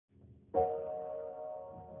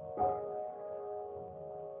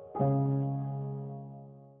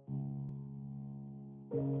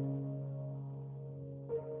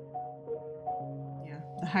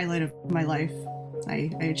highlight of my life. I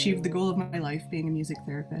achieved the goal of my life being a music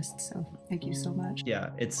therapist, so thank you so much. Yeah,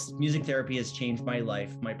 music therapy has changed my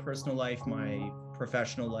life, my personal life, my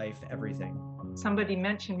professional life, everything. Somebody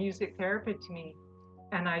mentioned music therapy to me,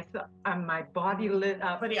 and I thought my body lit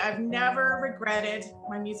up. But I've never regretted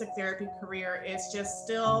my music therapy career. It's just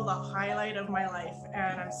still the highlight of my life,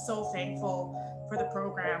 and I'm so thankful for the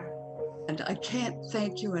program. And I can't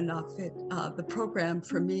thank you enough. The program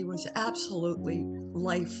for me was absolutely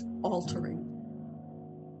life-altering.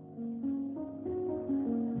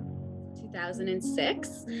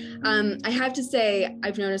 2006. I have to say,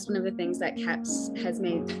 I've noticed one of the things that has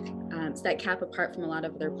made set CAP apart from a lot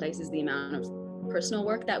of other places, the amount of personal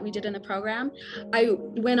work that we did in the program. I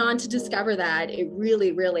went on to discover that it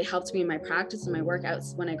really, really helped me in my practice and my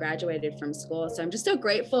workouts when I graduated from school. So I'm just so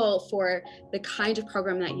grateful for the kind of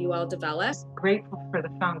program that you all developed. Grateful for the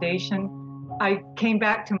foundation. I came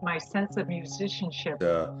back to my sense of musicianship.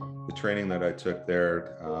 The training that I took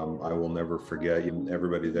there, I will never forget.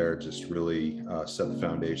 Everybody there just really set the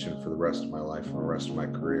foundation for the rest of my life and the rest of my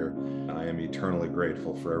career. I am eternally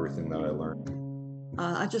grateful for everything that I learned.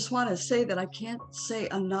 I just want to say that I can't say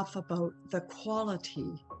enough about the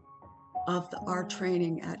quality of our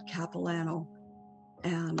training at Capilano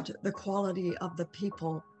and the quality of the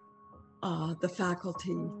people, the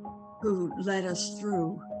faculty who led us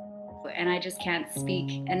through. And I just can't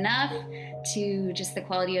speak enough to just the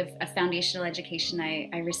quality of foundational education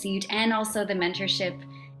I received, and also the mentorship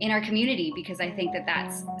in our community, because I think that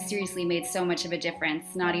that's seriously made so much of a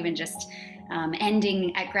difference, not even just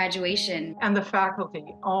ending at graduation. And the faculty,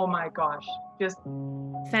 oh my gosh, just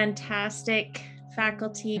fantastic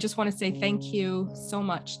faculty. I just want to say thank you so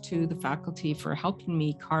much to the faculty for helping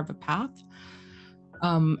me carve a path.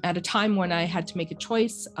 At a time when I had to make a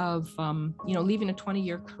choice of, leaving a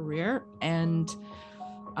 20-year career and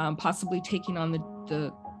possibly taking on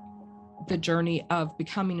the journey of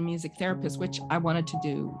becoming a music therapist, which I wanted to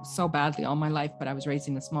do so badly all my life, but I was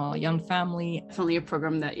raising a small young family. Definitely a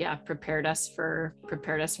program that, prepared us for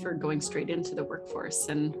going straight into the workforce,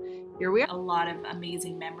 and here we are. A lot of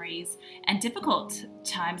amazing memories and difficult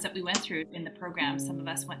times that we went through in the program. Some of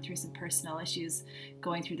us went through some personal issues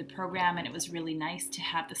going through the program, and it was really nice to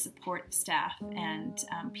have the support of staff and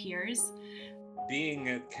peers. Being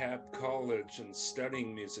at Cap College and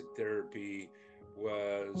studying music therapy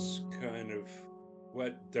was kind of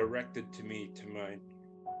what directed me to my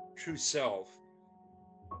true self.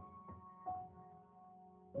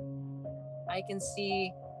 I can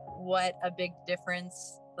see what a big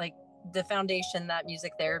difference, like the foundation that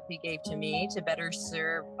music therapy gave to me to better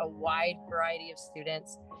serve a wide variety of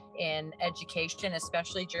students in education,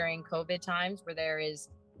 especially during COVID times where there is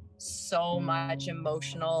so much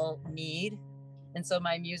emotional need. And so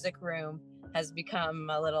my music room has become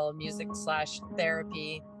a little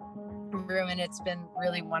music/therapy room, and it's been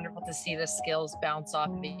really wonderful to see the skills bounce off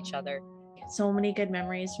of each other. So many good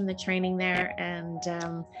memories from the training there, and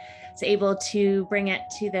was able to bring it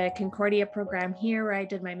to the Concordia program here where I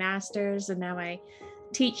did my master's, and now I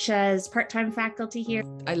teach as part-time faculty here.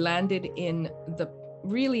 I landed in the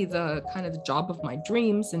kind of the job of my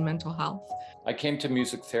dreams in mental health. I came to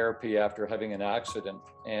music therapy after having an accident,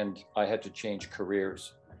 and I had to change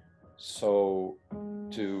careers. So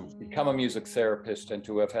to become a music therapist and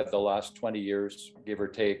to have had the last 20 years, give or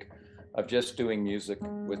take, of just doing music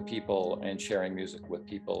with people and sharing music with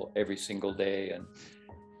people every single day,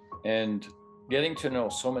 and getting to know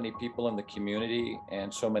so many people in the community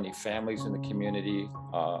and so many families in the community,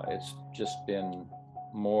 it's just been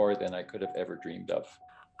more than I could have ever dreamed of.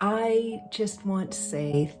 I just want to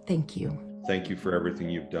say thank you. Thank you for everything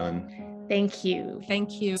you've done. Thank you.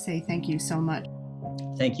 Thank you. Say thank you so much.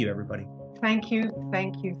 Thank you, everybody. thank you,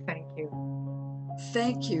 thank you, thank you.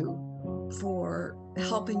 Thank you for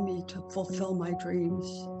helping me to fulfill my dreams.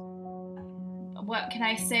 What can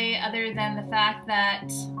I say other than the fact that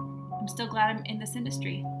I'm still glad I'm in this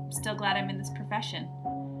industry. I'm still glad I'm in this profession.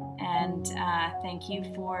 And thank you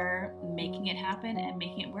for making it happen and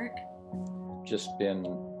making it work. Just been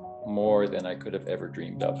more than I could have ever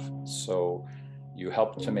dreamed of. So you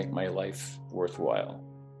helped to make my life worthwhile.